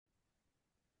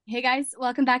Hey guys,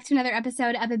 welcome back to another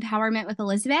episode of Empowerment with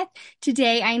Elizabeth.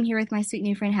 Today I am here with my sweet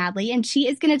new friend Hadley, and she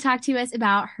is going to talk to us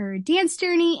about her dance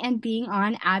journey and being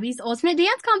on Abby's Ultimate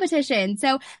Dance Competition.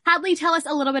 So, Hadley, tell us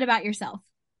a little bit about yourself.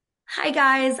 Hi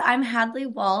guys, I'm Hadley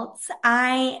Walts.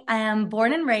 I am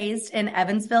born and raised in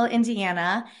Evansville,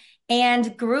 Indiana,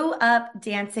 and grew up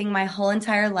dancing my whole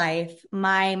entire life.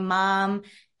 My mom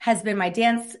has been my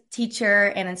dance teacher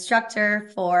and instructor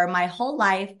for my whole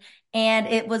life, and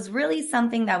it was really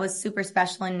something that was super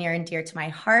special and near and dear to my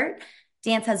heart.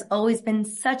 Dance has always been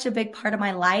such a big part of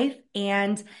my life,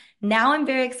 and now I'm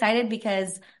very excited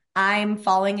because I'm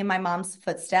following in my mom's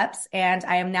footsteps, and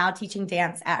I am now teaching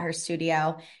dance at her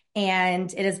studio.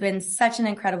 And it has been such an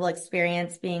incredible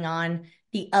experience being on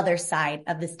the other side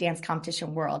of this dance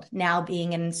competition world, now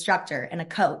being an instructor and a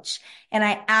coach. And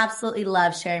I absolutely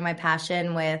love sharing my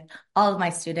passion with all of my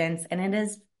students. And it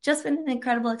has just been an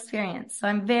incredible experience. So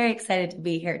I'm very excited to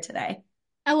be here today.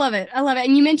 I love it. I love it.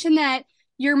 And you mentioned that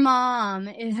your mom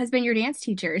has been your dance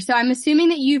teacher. So, I'm assuming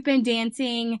that you've been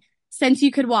dancing since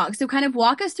you could walk. So, kind of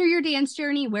walk us through your dance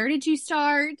journey. Where did you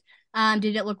start?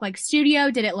 Did it look like studio?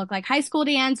 Did it look like high school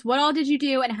dance? What all did you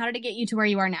do, and how did it get you to where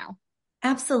you are now?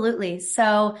 Absolutely.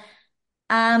 So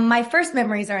my first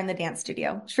memories are in the dance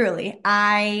studio, truly.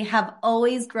 I have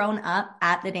always grown up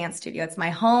at the dance studio. It's my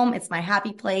home, it's my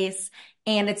happy place,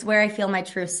 and it's where I feel my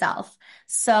true self.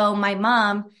 So my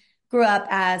mom grew up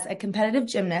as a competitive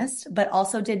gymnast, but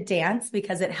also did dance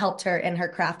because it helped her in her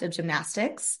craft of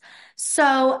gymnastics.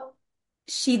 So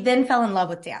she then fell in love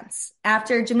with dance.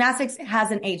 After gymnastics has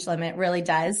an age limit, it really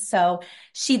does. So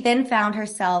she then found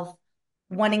herself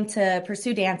wanting to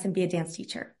pursue dance and be a dance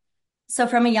teacher. So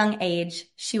from a young age,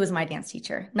 she was my dance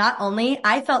teacher. Not only,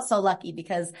 I felt so lucky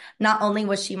because not only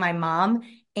was she my mom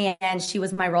and she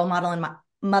was my role model in my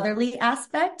motherly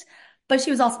aspect, but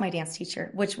she was also my dance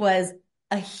teacher, which was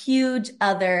a huge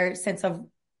other sense of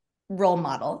role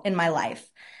model in my life.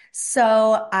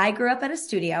 So I grew up at a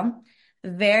studio,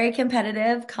 very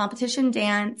competitive competition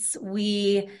dance.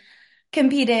 We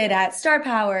competed at Star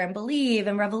Power and Believe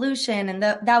and Revolution. And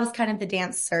that was kind of the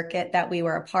dance circuit that we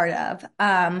were a part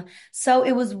of. So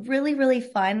it was really, really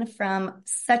fun from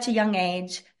such a young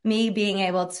age, me being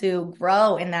able to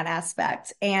grow in that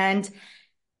aspect. And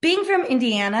being from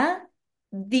Indiana,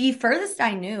 the furthest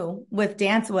I knew with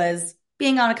dance was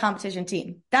being on a competition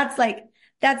team. That's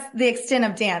the extent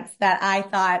of dance that I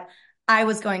thought I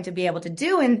was going to be able to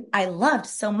do. And I loved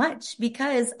so much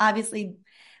because obviously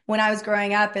when I was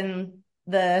growing up in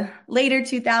the later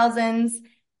 2000s,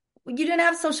 you didn't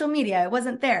have social media. It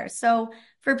wasn't there. So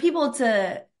for people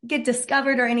to get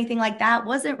discovered or anything like that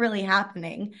wasn't really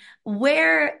happening.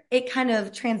 Where it kind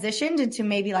of transitioned into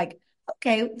maybe like,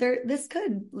 okay, this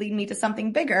could lead me to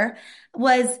something bigger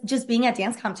was just being at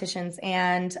dance competitions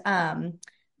and,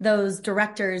 those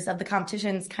directors of the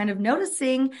competitions kind of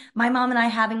noticing my mom and I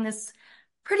having this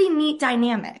pretty neat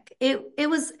dynamic. It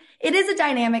is a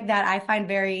dynamic that I find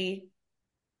very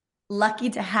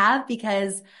lucky to have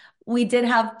because we did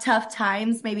have tough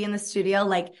times maybe in the studio.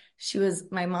 Like she was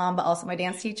my mom, but also my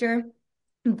dance teacher.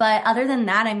 But other than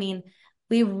that, I mean,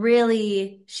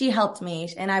 she helped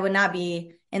me and I would not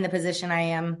be in the position I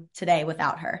am today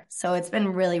without her. So it's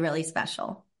been really, really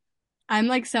special. I'm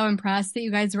like so impressed that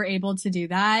you guys were able to do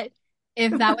that.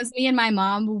 If that was me and my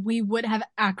mom, we would have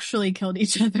actually killed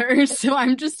each other. So,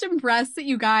 I'm just impressed that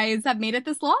you guys have made it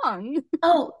this long.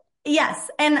 Oh,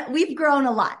 yes. And we've grown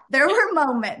a lot. There were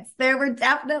moments. There were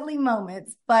definitely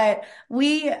moments, but I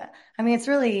mean, it's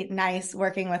really nice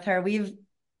working with her.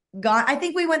 I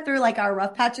think we went through like our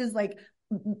rough patches like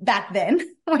back then,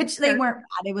 which they Sure. weren't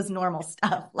bad. It was normal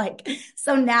stuff. Like,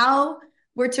 so now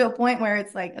we're to a point where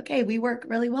it's like, okay, we work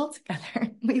really well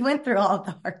together. We went through all of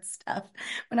the hard stuff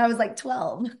when I was like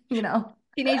 12, you know?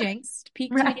 Teenage angst,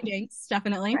 peak teenage Right. angst,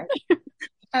 definitely. Right. I love it.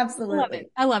 Absolutely.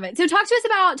 I love it. So talk to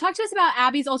us about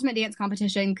Abby's Ultimate Dance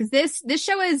Competition because this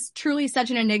show is truly such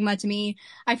an enigma to me.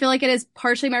 I feel like it is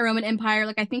partially my Roman Empire.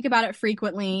 Like I think about it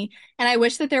frequently, and I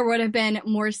wish that there would have been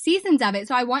more seasons of it.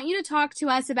 So I want you to talk to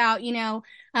us about,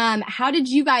 how did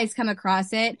you guys come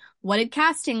across it? What did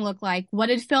casting look like? What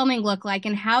did filming look like?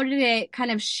 And how did it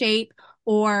kind of shape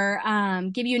or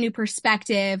give you a new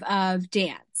perspective of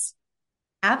dance?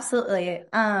 Absolutely.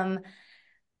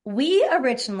 We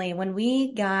originally, when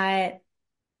we got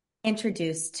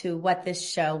introduced to what this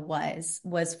show was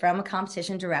from a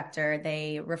competition director.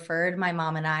 They referred my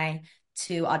mom and I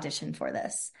to audition for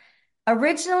this.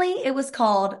 Originally, it was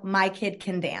called My Kid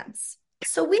Can Dance.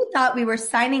 So we thought we were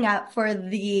signing up for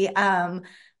the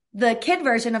kid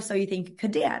version of So You Think You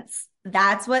Could Dance.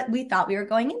 That's what we thought we were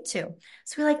going into.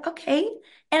 So we're like, okay.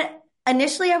 And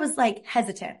initially I was like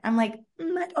hesitant. I'm like,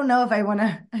 I don't know if I want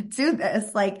to do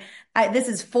this. Like, this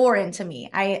is foreign to me.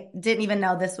 I didn't even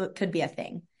know this could be a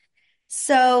thing.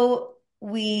 So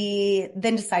we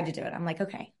then decided to do it. I'm like,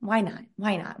 okay, why not?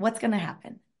 Why not? What's going to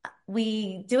happen?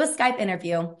 We do a Skype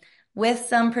interview with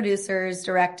some producers,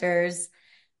 directors,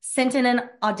 sent in an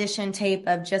audition tape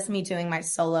of just me doing my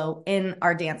solo in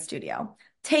our dance studio.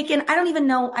 Taken, I don't even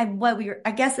know what we were,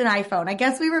 I guess an iPhone. I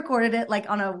guess we recorded it like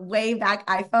on a way back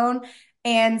iPhone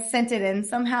and sent it in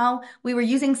somehow. We were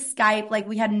using Skype, like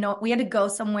we had to go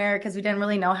somewhere because we didn't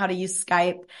really know how to use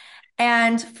Skype.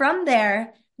 And from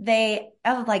there, they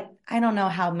have like, I don't know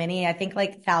how many, I think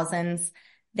like thousands.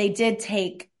 They did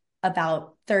take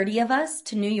about 30 of us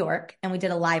to New York and we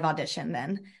did a live audition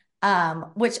then.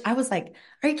 Which I was like,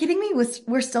 are you kidding me?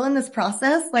 We're still in this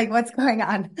process? Like, what's going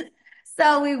on?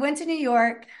 So we went to New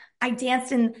York. I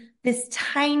danced in this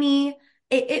tiny,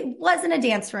 it wasn't a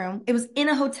dance room. It was in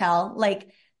a hotel. Like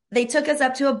they took us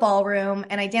up to a ballroom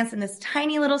and I danced in this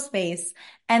tiny little space.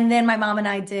 And then my mom and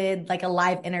I did like a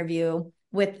live interview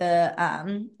with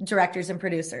the directors and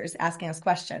producers asking us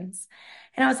questions.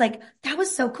 And I was like, that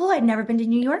was so cool. I'd never been to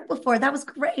New York before. That was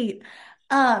great.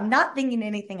 Not thinking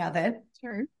anything of it.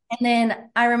 Sure. And then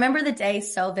I remember the day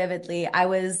so vividly. I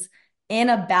was in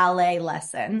a ballet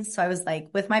lesson. So I was like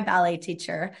with my ballet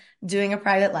teacher doing a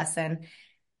private lesson.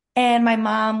 And my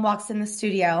mom walks in the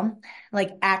studio,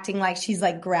 like acting like she's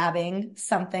like grabbing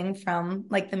something from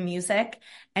like the music.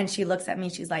 And she looks at me,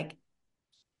 she's like,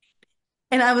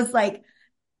 and I was like,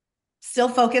 still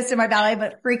focused in my ballet,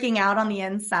 but freaking out on the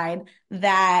inside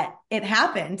that it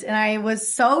happened. And I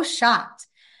was so shocked.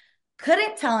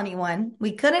 Couldn't tell anyone.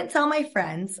 We couldn't tell my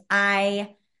friends.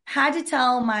 I had to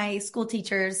tell my school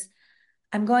teachers,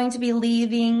 I'm going to be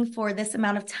leaving for this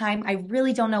amount of time. I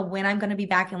really don't know when I'm going to be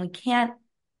back, and we can't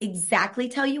exactly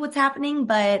tell you what's happening,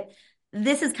 but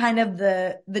this is kind of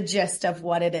the gist of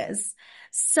what it is.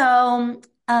 So,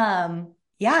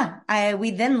 yeah,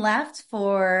 we then left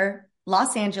for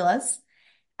Los Angeles.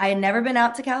 I had never been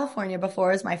out to California before.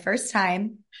 It was my first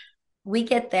time. We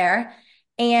get there.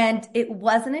 And it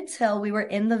wasn't until we were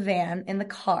in the van, in the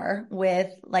car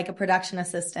with like a production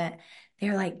assistant, they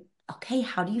were like, okay,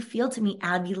 how do you feel to meet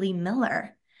Abby Lee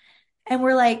Miller? And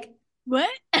we're like, What?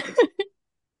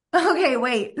 okay,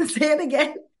 wait, say it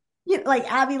again.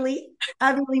 Like Abby Lee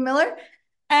Miller.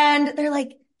 And they're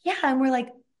like, yeah. And we're like,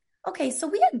 okay, so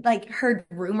we had like heard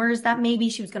rumors that maybe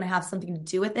she was going to have something to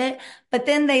do with it. But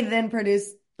then they then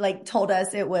produced, like told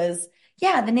us it was,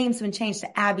 yeah, the name's been changed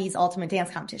to Abby's Ultimate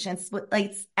Dance Competition.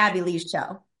 It's Abby Lee's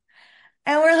show.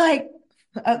 And we're like,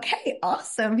 okay,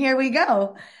 awesome. Here we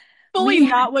go. Fully We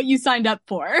not what you signed up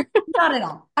for. Not at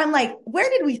all. I'm like, where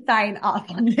did we sign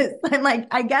off on this? I'm like,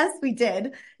 I guess we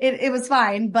did. It was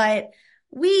fine, but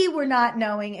we were not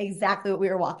knowing exactly what we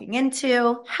were walking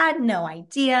into, had no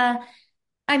idea.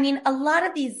 I mean, a lot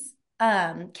of these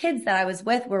kids that I was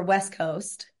with were West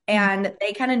Coast and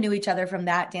they kind of knew each other from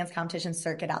that dance competition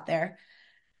circuit out there.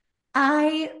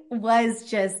 I was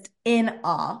just in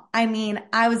awe. I mean,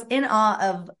 I was in awe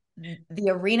of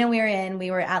the arena we were in.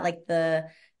 We were at like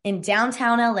in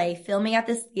downtown LA filming at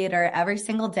this theater every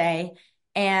single day.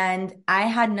 And I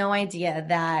had no idea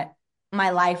that my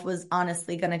life was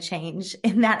honestly going to change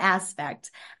in that aspect.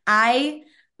 I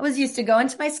was used to going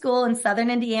to my school in Southern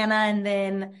Indiana and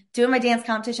then doing my dance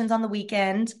competitions on the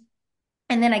weekend.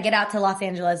 And then I get out to Los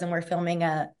Angeles and we're filming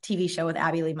a TV show with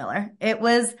Abby Lee Miller. It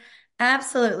was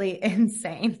absolutely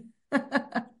insane.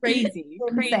 Crazy,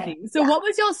 Insane. crazy. So Yeah. what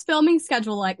was y'all's filming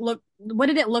schedule like? What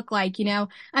did it look like?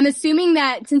 I'm assuming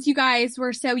that since you guys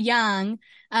were so young,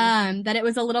 that it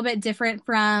was a little bit different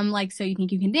from like So You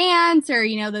Think You Can Dance or,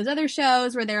 those other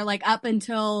shows where they're like up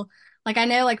until like I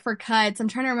know like for cuts, I'm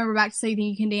trying to remember back to So You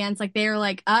Think You Can Dance, like they're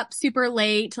like up super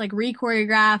late to like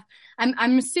re-choreograph.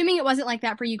 I'm assuming it wasn't like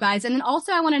that for you guys. And then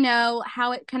also I want to know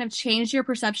how it kind of changed your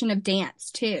perception of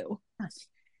dance too.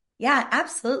 Yeah,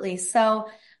 absolutely. So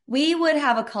we would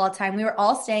have a call time. We were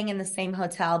all staying in the same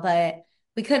hotel, but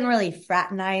we couldn't really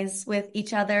fraternize with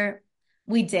each other.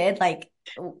 We did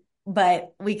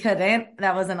but we couldn't.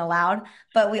 That wasn't allowed.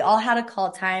 But we all had a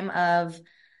call time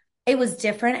it was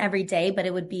different every day, but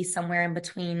it would be somewhere in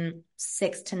between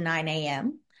 6 to 9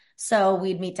 a.m. So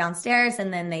we'd meet downstairs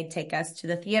and then they'd take us to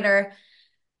the theater.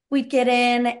 We'd get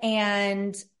in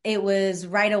and it was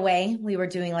right away. We were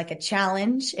doing like a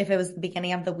challenge if it was the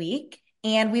beginning of the week.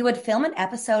 And we would film an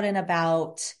episode in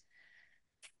about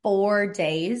 4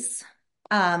 days.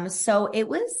 So it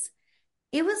was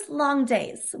long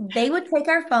days. They would take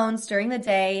our phones during the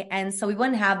day. And so we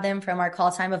wouldn't have them from our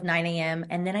call time of 9 a.m.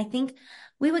 And then I think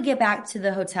we would get back to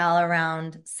the hotel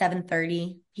around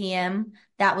 7:30 p.m.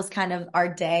 that was kind of our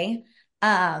day.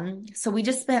 So we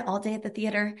just spent all day at the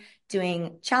theater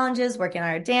doing challenges, working on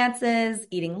our dances,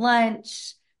 eating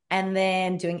lunch, and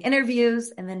then doing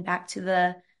interviews, and then back to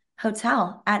the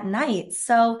hotel at night.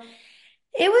 So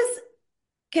it was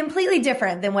completely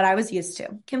different than what I was used to.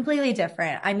 Completely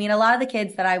different. I mean, a lot of the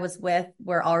kids that I was with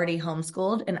were already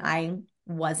homeschooled and I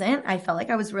wasn't. I felt like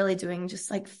I was really doing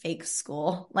just like fake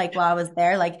school, like while I was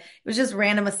there. Like it was just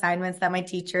random assignments that my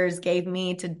teachers gave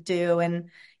me to do and,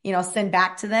 send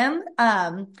back to them.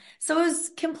 So it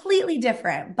was completely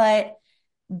different. But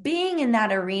being in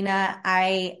that arena,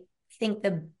 I think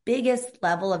the biggest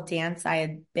level of dance I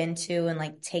had been to and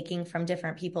like taking from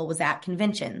different people was at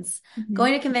conventions, Mhm.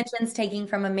 going to conventions, taking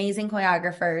from amazing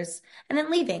choreographers, and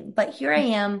then leaving. But here I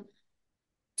am,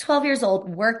 12 years old,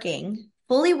 working,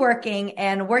 fully working,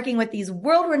 and working with these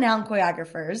world renowned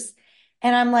choreographers.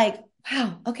 And I'm like,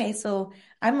 wow, okay, so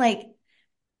I'm like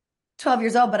 12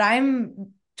 years old, but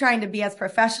I'm trying to be as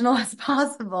professional as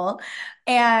possible.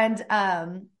 And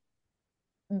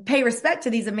pay respect to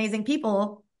these amazing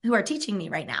people who are teaching me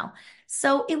right now.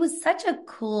 So it was such a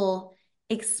cool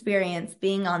experience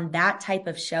being on that type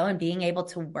of show and being able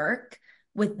to work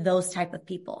with those type of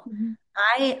people. Mhm.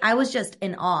 I was just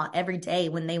in awe every day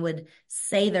when they would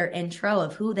say their intro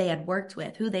of who they had worked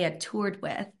with, who they had toured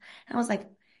with. And I was like,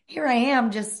 here I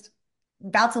am just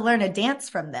about to learn a dance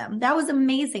from them. That was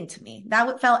amazing to me.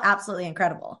 Felt absolutely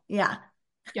incredible. Yeah.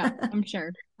 Yeah, I'm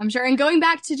sure. I'm sure. And going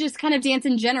back to just kind of dance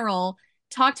in general,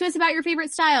 talk to us about your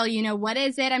favorite style. What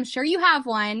is it? I'm sure you have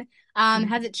one.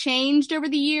 Has it changed over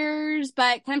the years?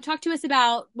 But kind of talk to us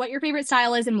about what your favorite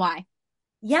style is and why.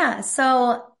 Yeah.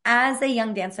 So as a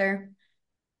young dancer,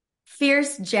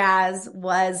 fierce jazz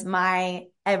was my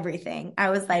everything. I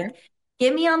was Sure. like,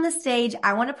 get me on the stage.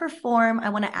 I want to perform. I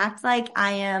want to act like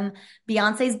I am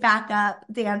Beyonce's backup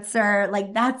dancer.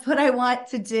 Like that's what I want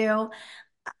to do.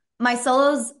 My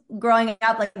solos growing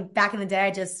up, like back in the day,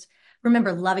 I just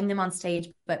remember loving them on stage,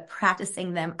 but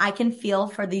practicing them. I can feel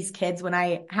for these kids when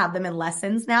I have them in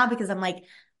lessons now because I'm like,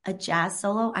 a jazz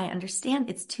solo, I understand.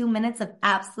 It's 2 minutes of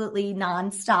absolutely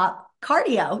nonstop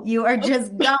cardio. You are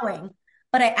just going.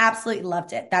 But I absolutely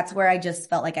loved it. That's where I just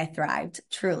felt like I thrived,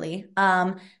 truly.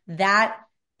 That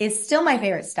is still my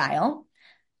favorite style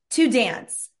to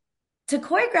dance. To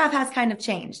choreograph has kind of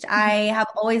changed. I have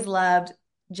always loved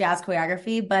jazz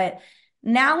choreography, but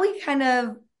now we kind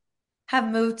of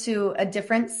have moved to a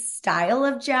different style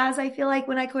of jazz. I feel like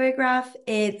when I choreograph,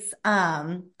 it's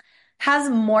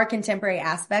has more contemporary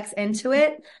aspects into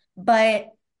it, but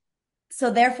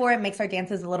so therefore it makes our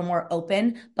dances a little more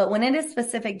open. But when it is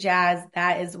specific jazz,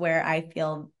 that is where I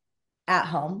feel at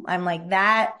home. I'm like,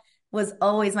 that was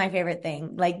always my favorite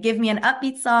thing. Like, give me an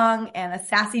upbeat song and a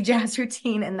sassy jazz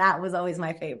routine, and that was always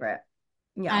my favorite.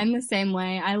 Yeah. I'm the same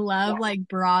way. I love Yeah. like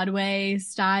Broadway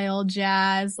style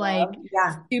jazz, like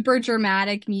Yeah. super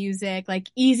dramatic music, like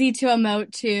easy to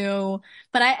emote to.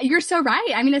 But you're so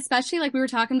right. I mean, especially like we were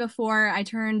talking before I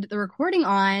turned the recording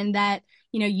on that,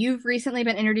 you've recently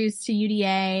been introduced to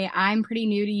UDA. I'm pretty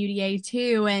new to UDA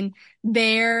too. And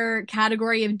their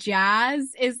category of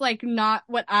jazz is like not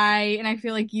what and I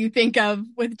feel like you think of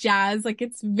with jazz. Like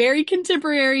it's very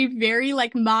contemporary, very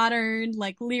like modern,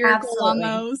 like lyrical Absolutely.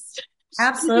 almost. It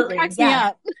Absolutely. cracks me Yeah.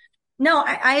 up. No,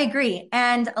 I agree.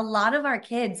 And a lot of our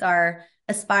kids are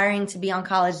aspiring to be on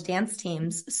college dance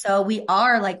teams. So we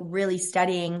are like really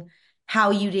studying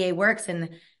how UDA works and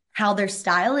how their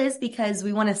style is because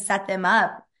we want to set them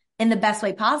up in the best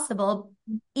way possible,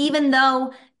 even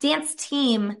though dance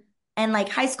team and like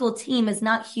high school team is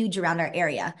not huge around our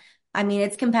area. I mean,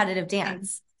 it's competitive Same.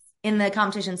 dance in the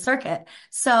competition circuit.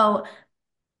 So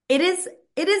it is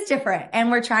different. And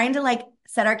we're trying to like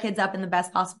set our kids up in the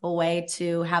best possible way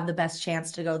to have the best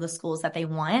chance to go to the schools that they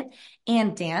want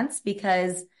and dance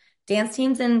because dance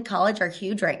teams in college are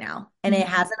huge right now. And it Mhm.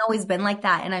 hasn't always been like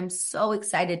that. And I'm so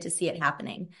excited to see it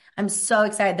happening. I'm so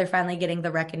excited they're finally getting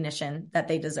the recognition that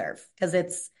they deserve because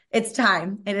it's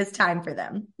time. It is time for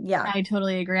them. Yeah. I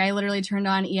totally agree. I literally turned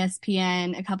on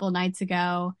ESPN a couple of nights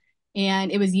ago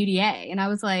and it was UDA. And I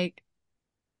was like,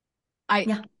 I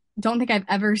Yeah. don't think I've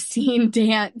ever seen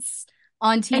dance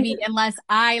on And TV unless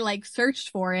I like searched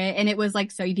for it and it was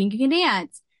like, so you think you can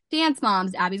dance? Dance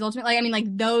Moms, Abby's Ultimate. Like, I mean,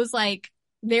 like those like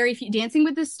very few Dancing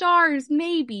with the Stars,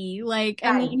 maybe. Like,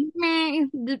 I right. mean,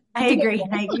 meh, I agree. debatable.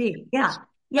 I agree. Yeah.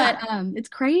 But Yeah. it's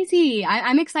crazy.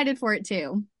 I'm excited for it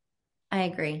too. I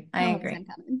agree. Got I a long agree. time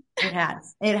coming. It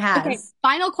has. It Okay, has.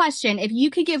 final question. If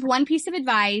you could give one piece of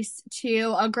advice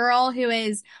to a girl who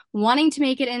is wanting to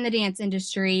make it in the dance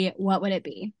industry, what would it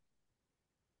be?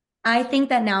 I think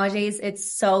that nowadays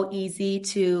it's so easy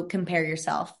to compare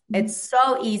yourself. Mhm. It's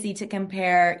so easy to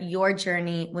compare your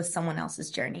journey with someone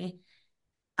else's journey.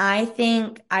 I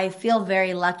think I feel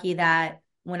very lucky that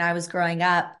when I was growing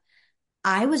up,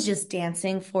 I was just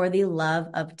dancing for the love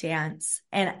of dance.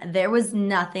 And there was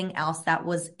nothing else that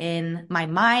was in my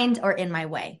mind or in my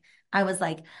way. I was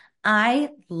like, I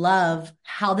love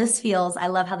how this feels. I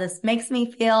love how this makes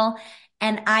me feel.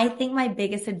 And I think my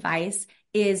biggest advice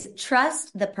is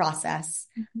trust the process.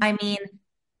 I mean,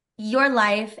 your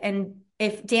life, and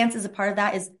if dance is a part of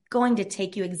that, is going to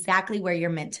take you exactly where you're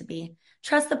meant to be.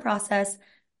 Trust the process.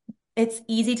 It's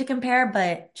easy to compare,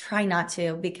 but try not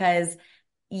to because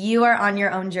you are on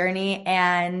your own journey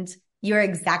and you're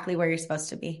exactly where you're supposed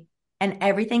to be. And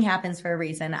everything happens for a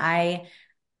reason. I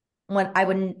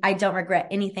don't regret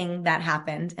anything that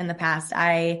happened in the past.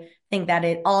 I think that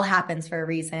it all happens for a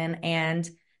reason and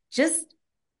just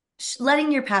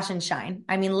letting your passion shine.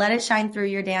 I mean, let it shine through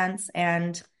your dance.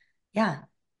 And yeah,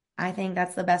 I think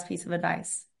that's the best piece of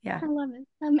advice. Yeah. I love it.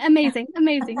 Amazing,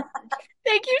 amazing.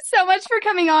 Thank you so much for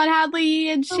coming on, Hadley,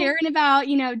 and Oh, sharing about,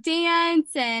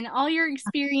 dance and all your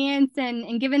experience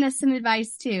and giving us some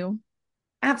advice too.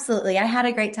 absolutely. I had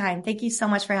a great time. Thank you so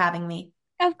much for having me.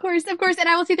 Of course, of course. And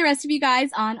I will see the rest of you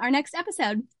guys on our next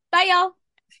episode. Bye, y'all.